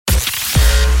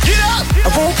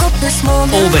this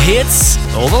morning. All the hits,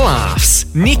 all the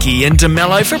laughs. Nikki and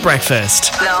Mello for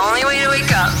breakfast. The only way to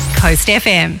wake up. Coast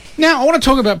FM. Now, I want to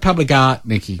talk about public art,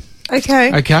 Nikki.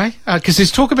 Okay. Okay? Because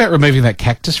there's talk about removing that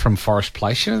cactus from Forest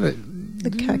Place. You know, The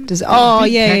cactus. Oh,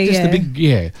 big yeah, cactus,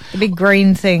 yeah. The big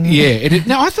green thing. Yeah.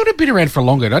 Now, I thought it'd been around for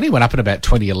longer. It only went up in about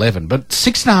 2011. But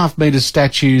 6.5 metre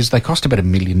statues, they cost about $1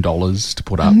 million to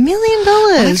put up. $1 million?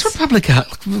 Well, that's what public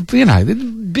art, you know,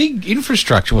 big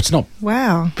infrastructure. Well, it's not.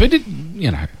 Wow. But,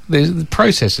 there's the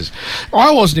processes.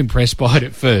 I wasn't impressed by it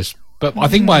at first. But I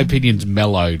think my opinion's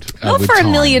mellowed. Not with for $1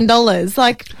 time. million.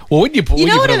 Like, well, when you put, you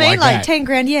know when you what I put it mean? Like that, 10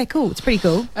 grand. Yeah, cool. It's pretty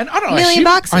cool. And I don't know. $1 million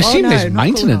bucks? I assume Oh, no, there's not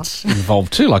cool maintenance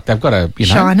involved too. Like they've got to,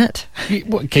 shine it.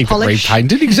 Keep Polish. it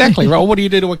repainted. Exactly. Right. What do you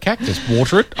do to a cactus?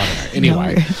 Water it? I don't know.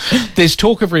 Anyway, there's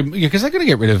talk of because they're going to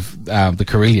get rid of the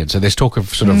carillon, so there's talk of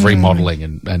sort of remodeling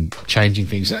and changing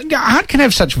things. Art can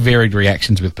have such varied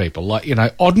reactions with people. Like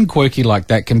odd and quirky like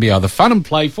that can be either fun and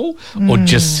playful or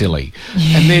just silly,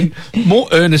 and then more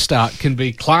earnest art can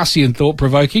be classy and thought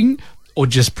provoking. Or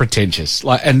just pretentious,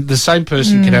 and the same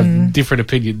person can have different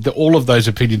opinions. All of those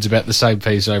opinions about the same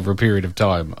piece over a period of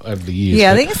time, over the years.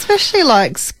 Yeah, I think especially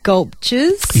like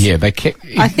sculptures. Yeah, they kept.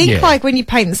 I think like when you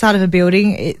paint the side of a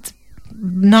building, it's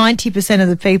 90% of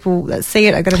the people that see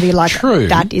it are going to be like, True.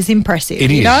 That is impressive.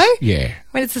 It you is, know? yeah.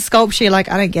 When it's a sculpture, you're like,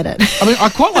 I don't get it. I mean, I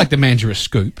quite like the Mandurah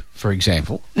scoop, for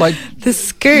example. Like the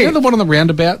scoop. You know the one on the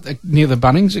roundabout near the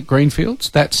Bunnings at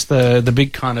Greenfields? That's the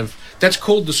big kind of. That's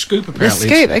called the scoop, apparently.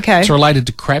 The scoop, okay. It's related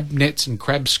to crab nets and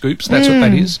crab scoops. That's what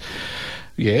that is.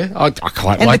 Yeah, I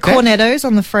quite and like that. And the cornettos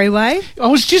on the freeway. I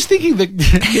was just thinking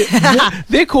that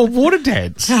they're called water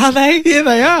dads. Are they? Yeah,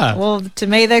 they are. Well, to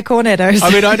me, they're cornettos.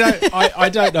 I mean, I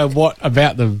don't know what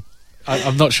about them.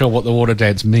 I'm not sure what the water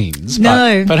dance means.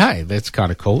 No. But hey, that's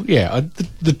kind of cool. Yeah,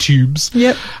 the tubes.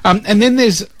 Yep. And then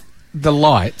there's the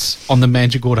lights on the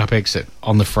Manjagordup exit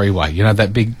on the freeway. You know,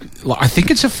 that big, I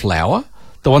think it's a flower.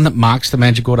 The one that marks the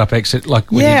Manjagordup exit.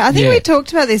 I think we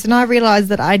talked about this and I realised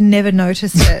that I'd never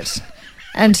noticed it.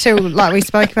 Until, we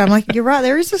spoke about it. I'm like, you're right,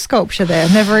 there is a sculpture there.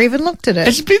 I've never even looked at it.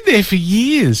 It's been there for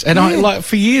years. And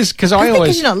because I always...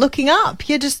 because you're not looking up.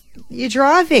 You're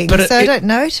driving, so I don't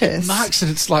notice. It marks that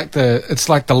it's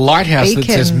like the lighthouse Beacon. that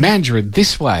says Mandurah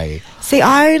this way. See,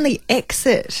 I only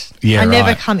exit. Yeah, I never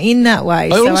right. come in that way.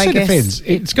 It so also I guess depends.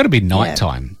 It's got to be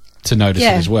nighttime to notice it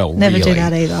as well. Never really. do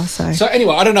that either. So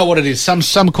anyway, I don't know what it is.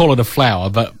 Some call it a flower,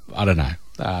 but I don't know.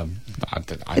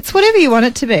 It's whatever you want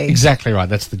it to be. Exactly right.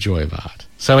 That's the joy of art.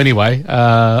 So anyway,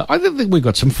 I think we've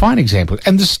got some fine examples.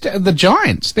 And the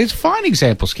Giants, there's fine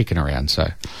examples kicking around. So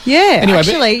yeah, anyway,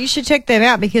 actually, you should check them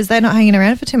out because they're not hanging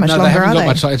around for too much longer, they haven't are got they?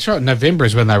 much time. It's right. November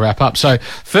is when they wrap up. So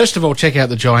first of all, check out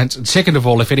the Giants. And second of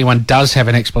all, if anyone does have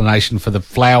an explanation for the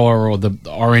flower or the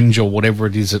orange or whatever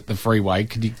it is at the freeway,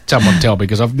 could someone tell me?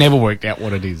 Because I've never worked out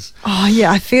what it is. Oh,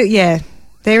 yeah,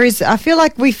 there is. I feel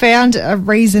like we found a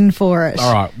reason for it.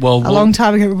 All right. Well, a long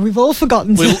time ago. We've all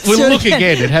forgotten. We'll look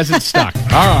again. It hasn't stuck.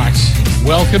 All right.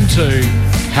 Welcome to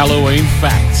Halloween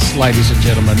Facts, ladies and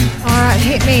gentlemen. All right,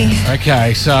 hit me.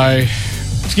 Okay, so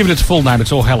let's give it its full name.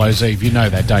 It's All Hallows Eve. You know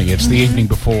that, don't you? It's the evening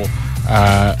before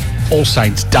All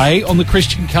Saints Day on the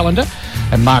Christian calendar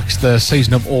and marks the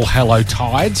season of All Hallow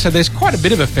Tide. So there's quite a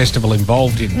bit of a festival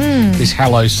involved in this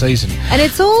Hallow season. And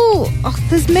it's all...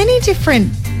 there's many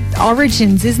different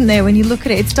origins, isn't there, when you look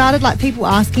at it? It started like people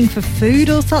asking for food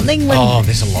or something.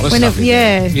 There's a lot of stuff.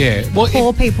 Yeah. Well,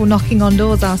 poor people knocking on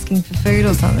doors asking for food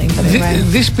or something. But anyway.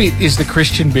 This bit is the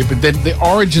Christian bit, but then the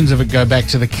origins of it go back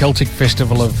to the Celtic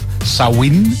festival of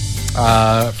Samhain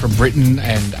from Britain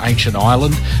and ancient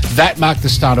Ireland. That marked the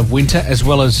start of winter, as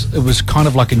well as it was kind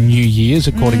of like a New Year's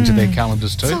according to their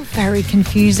calendars too. It's all very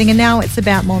confusing, and now it's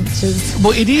about monsters.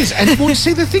 Well, it is. And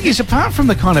see, the thing is, apart from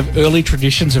the kind of early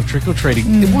traditions of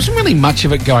trick-or-treating, there wasn't really much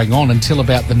of it going on until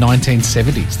about the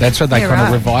 1970s. That's when they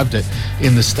of revived it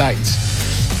in the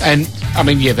States. And, I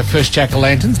mean, the first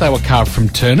jack-o'-lanterns, they were carved from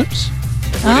turnips.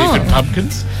 Even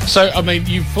pumpkins. So, I mean,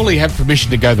 you fully have permission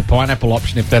to go the pineapple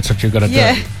option if that's what you're going to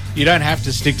do. You don't have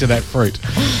to stick to that fruit.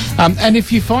 And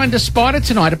if you find a spider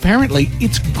tonight, apparently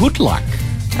it's good luck.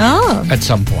 At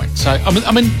some point. So,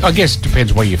 I mean, I guess it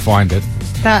depends where you find it.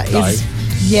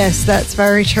 Yes, that's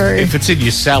very true. If it's in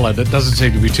your salad, it doesn't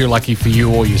seem to be too lucky for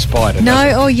you or your spider.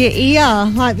 No, or your ear,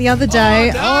 like the other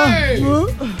day. Oh, no.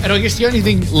 And I guess the only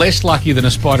thing less lucky than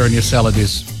a spider in your salad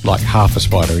is like half a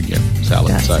spider in your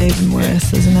salad. That's even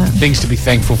worse, isn't it? Things to be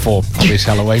thankful for on this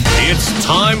Halloween. It's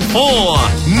time for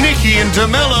Nikki and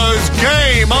DeMello's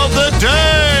Game of the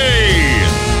Day.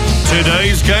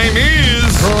 Today's game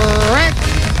is... Crack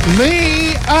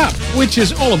Me Up, which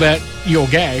is all about your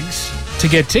gags to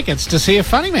get tickets to see a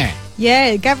funny man.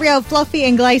 Yeah, Gabrielle, Fluffy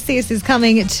and Glacius is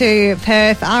coming to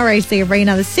Perth RAC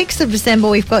Arena the 6th of December.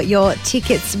 We've got your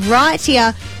tickets right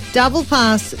here. Double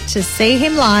pass to see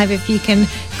him live if you can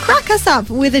crack us up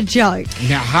with a joke.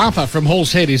 Now, Harper from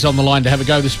Hall's Head is on the line to have a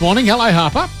go this morning. Hello,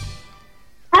 Harper.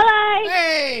 Hello.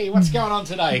 Hey, what's going on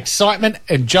today? Excitement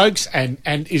and jokes, and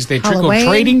is there Halloween.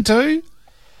 trick-or-treating too?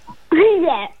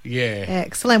 Yeah. Yeah.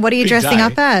 Excellent. What are you Big dressing day.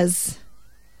 up as?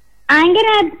 I'm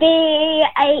going to be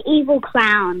a evil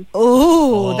clown.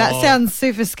 Ooh, that sounds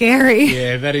super scary.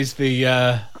 Yeah, that is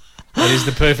the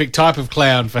perfect type of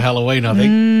clown for Halloween, I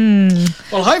think.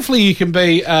 Well, hopefully you can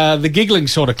be the giggling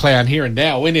sort of clown here and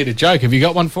now. We need a joke. Have you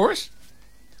got one for us?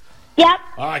 Yep.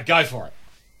 All right, go for it.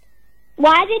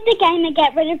 Why did the gamer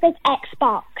get rid of his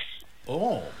Xbox?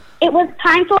 Oh. It was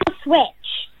time for a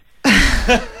Switch.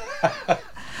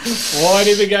 Why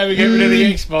did the gamer get rid of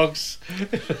the Xbox?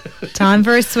 Time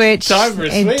for a switch. Time for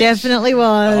a switch. It definitely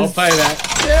I'll was. pay that.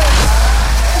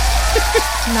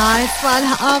 Nice one,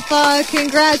 Harper.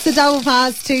 Congrats. A double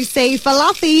pass to see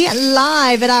Fluffy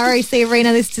live at RAC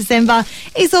Arena this December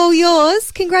is all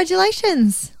yours.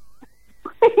 Congratulations.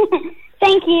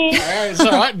 Thank you. It's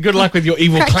all right. Good luck with your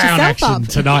evil Crack clown yourself action up.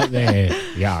 tonight there.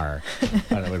 Yar. I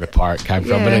don't know where the pirate came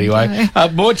from, Yeah, but anyway.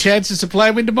 More chances to play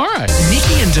and win tomorrow.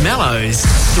 Nikki and DeMello's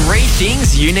 3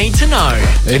 Things You Need to Know.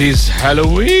 It is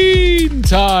Halloween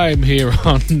time here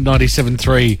on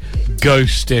 97.3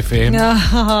 Ghost FM.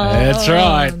 Oh, That's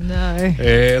right. no.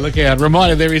 Yeah, look out.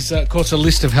 Reminder, there is, of course, a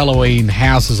list of Halloween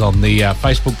houses on the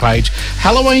Facebook page.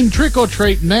 Halloween Trick or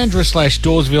Treat,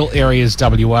 Mandurah/Dawesville areas,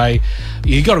 WA.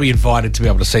 You've got to be invited to be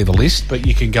able to see the list, but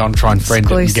you can go and try and friend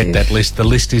it and Exclusive. get that list. The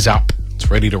list is up.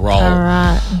 It's ready to roll. All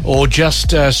right. Or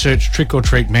just search Trick or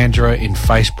Treat Mandurah in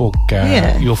Facebook.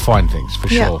 Yeah. You'll find things for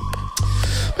Yeah. sure.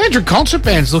 Mandurah Concert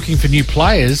Band's looking for new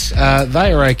players.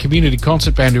 They are a community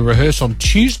concert band who rehearse on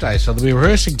Tuesday, so they'll be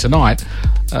rehearsing tonight,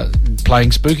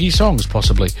 playing spooky songs,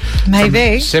 possibly.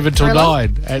 Maybe. From 7 till Really?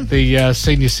 9 at the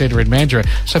Senior Centre in Mandurah.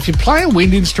 So if you play a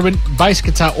wind instrument, bass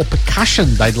guitar or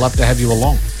percussion, they'd love to have you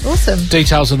along. Awesome.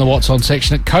 Details in the What's On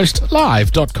section at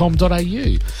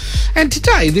coastlive.com.au. And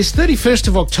today, this 31st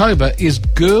of October, is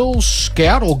Girl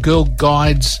Scout or Girl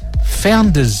Guides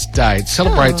Founders Day. It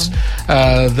celebrates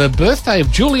the birthday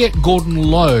of Juliet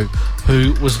Gordon-Low,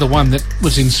 who was the one that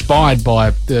was inspired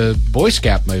by the Boy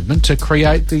Scout movement to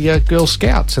create the Girl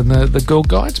Scouts and the Girl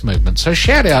Guides movement. So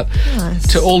shout out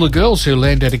to all the girls who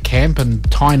land at a camp and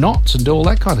tie knots and do all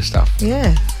that kind of stuff.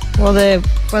 Yeah. Well,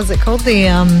 what's it called?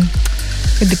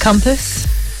 With the compass?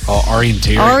 Oh,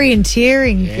 orienteering.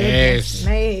 Orienteering. Yes. Goodness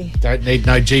me. Don't need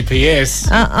no GPS.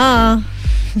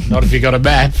 Not if you got a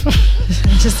map.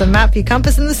 Just a map, your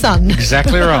compass in the sun.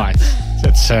 Exactly right.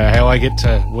 That's how I get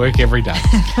to work every day.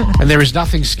 And there is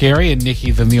nothing scarier,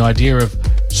 Nikki, than the idea of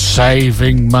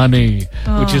saving money,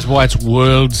 which is why it's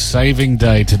World Saving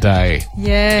Day today.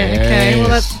 Yeah, okay. Well,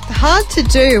 Yes. that's hard to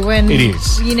do when It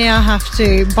is. you now have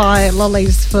to buy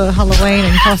lollies for Halloween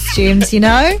and costumes, you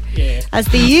know? Yeah. As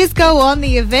the years go on,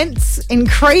 the events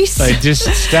increase. They just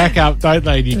stack up, don't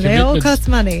they? Your They all commitments. cost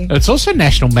money. It's also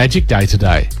National Magic Day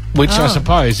today, which I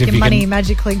suppose if Your you money can,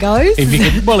 magically goes.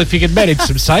 if you can manage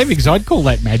some savings, I'd call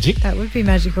that magic. That would be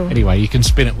magical. Anyway, you can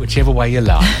spin it whichever way you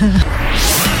like.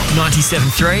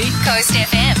 97.3 Coast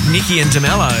FM. Nikki and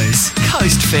DeMello's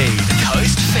Coast Feed.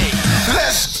 Coast Feed.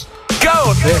 Let's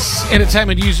Go! This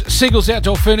entertainment news. Siegel's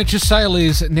Outdoor Furniture Sale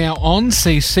is now on.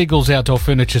 See Siegel's Outdoor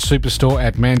Furniture Superstore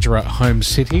at Mandurah Home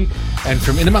City. And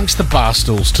from in amongst the bar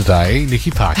stools today,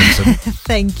 Nikki Parkinson.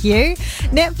 Thank you.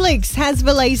 Netflix has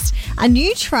released a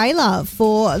new trailer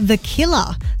for The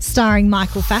Killer, starring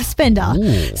Michael Fassbender.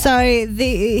 Ooh. So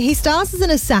he stars as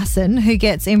an assassin who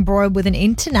gets embroiled with an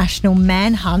international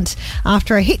manhunt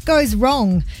after a hit goes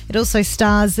wrong. It also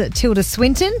stars Tilda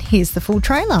Swinton. Here's the full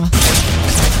trailer.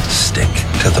 Stick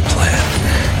to the plan.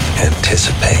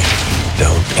 Anticipate.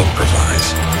 Don't improvise.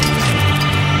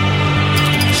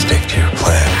 Stick to your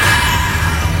plan.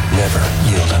 Never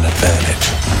yield an advantage.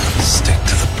 Stick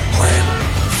to the plan.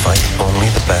 Fight only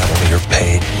the battle you're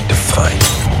paid to fight.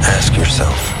 Ask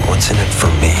yourself, what's in it for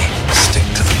me? Stick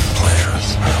to the plan.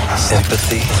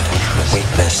 Empathy,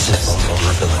 weakness,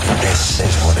 vulnerability. This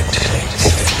is what it takes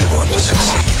if you want to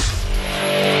succeed.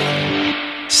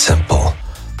 Simple.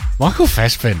 Michael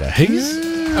Fassbender. He's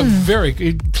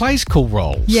he plays cool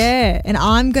roles. Yeah, and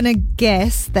I'm going to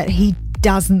guess that he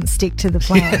doesn't stick to the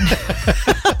plan.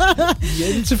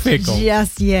 It's a fair call.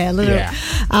 Just, a little. Yeah.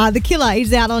 The Killer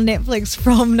is out on Netflix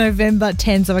from November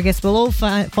 10, so I guess we'll all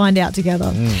find out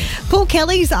together. Paul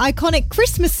Kelly's iconic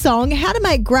Christmas song, How to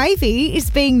Make Gravy, is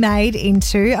being made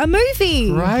into a movie.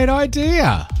 Great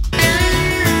idea.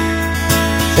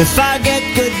 If I get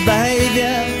good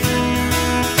behavior,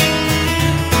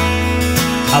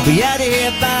 I'll be out of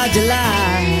here by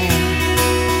July.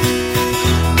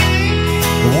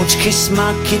 Won't you kiss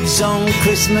my kids on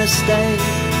Christmas Day?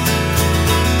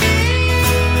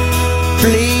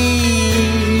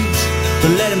 Please,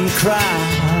 but let them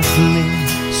cry for me.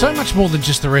 So much more than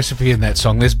just the recipe in that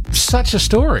song. There's such a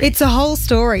story. It's a whole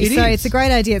story. It's a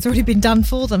great idea. It's already been done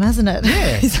for them, hasn't it?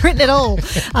 Yeah. He's written it all.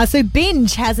 So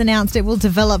Binge has announced it will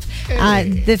develop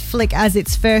the flick as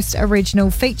its first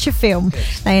original feature film.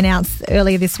 They announced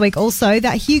earlier this week also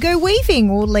that Hugo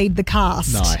Weaving will lead the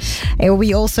cast. Nice. It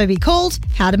will also be called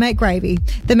How to Make Gravy.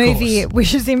 The movie,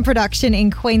 which is in production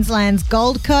in Queensland's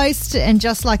Gold Coast, and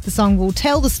just like the song, will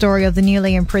tell the story of the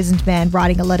newly imprisoned man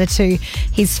writing a letter to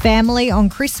his family on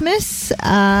Christmas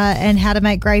and How to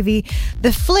Make Gravy.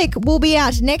 The flick will be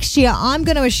out next year. I'm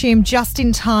going to assume just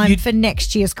in time for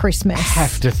next year's Christmas.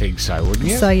 Have to think so, wouldn't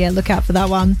you? So, yeah, look out for that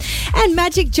one. And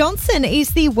Magic Johnson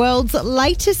is the world's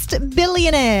latest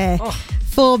billionaire.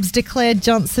 Forbes declared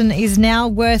Johnson is now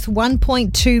worth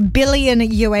 $1.2 billion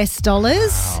US.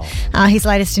 Wow. His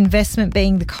latest investment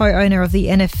being the co-owner of the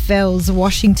NFL's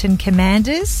Washington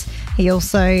Commanders. He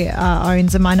also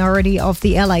owns a minority of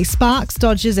the LA Sparks,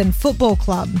 Dodgers and Football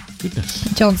Club. Goodness.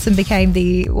 Johnson became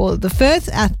the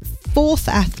fourth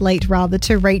athlete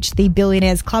to reach the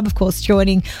billionaires club, of course,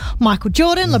 joining Michael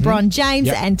Jordan, LeBron James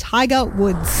and Tiger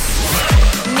Woods.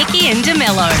 Nikki and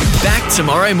DeMello. Back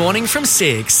tomorrow morning from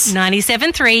 6.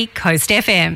 97.3 Coast FM.